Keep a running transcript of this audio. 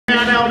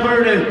Edmonton,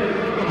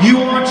 Alberta. You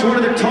watch one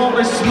of the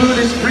tallest,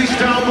 smoothest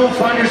freestyle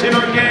bullfighters in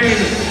our game.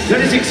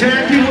 That is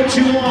exactly what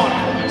you want.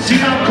 See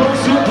how close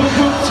to it, boom,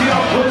 boom. See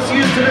how close he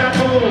is to that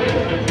bull.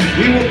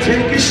 He will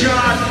take a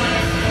shot.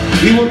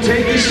 He will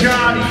take a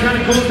shot. He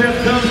kind of goes that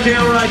thumbs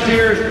down right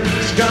there.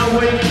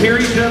 Skyway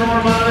carries that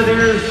arm out of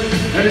there.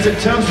 That is a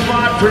tough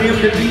spot for him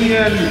to be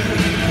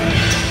in.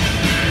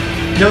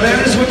 Now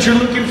that is what you're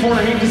looking for.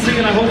 I hate to say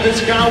it, I hope that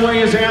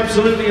Skyway is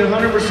absolutely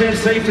 100%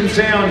 safe and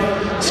sound.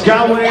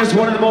 Skyway is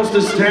one of the most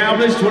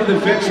established, one of the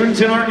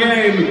veterans in our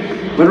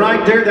game. But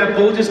right there, that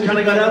bull just kind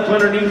of got up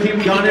underneath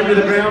him, got him to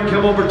the ground,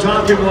 come over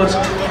top him once.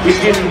 It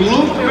didn't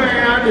look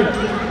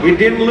bad. It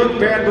didn't look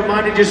bad, but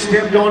might have just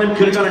stepped on him,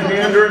 could have got a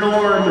hand or an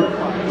arm.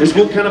 As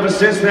we'll kind of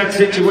assess that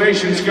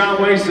situation,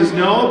 Skyway says,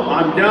 no,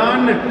 I'm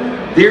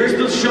done. There's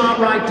the shot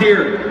right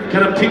there.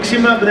 Kind of picks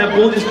him up, and that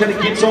bull just kind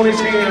of gets on his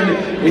hand.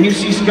 And you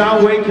see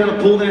Skyway kind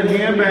of pull that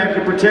hand back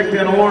and protect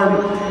that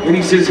arm. And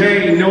he says,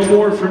 hey, no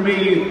more for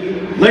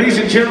me. Ladies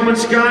and gentlemen,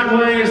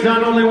 Skyway is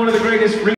not only one of the greatest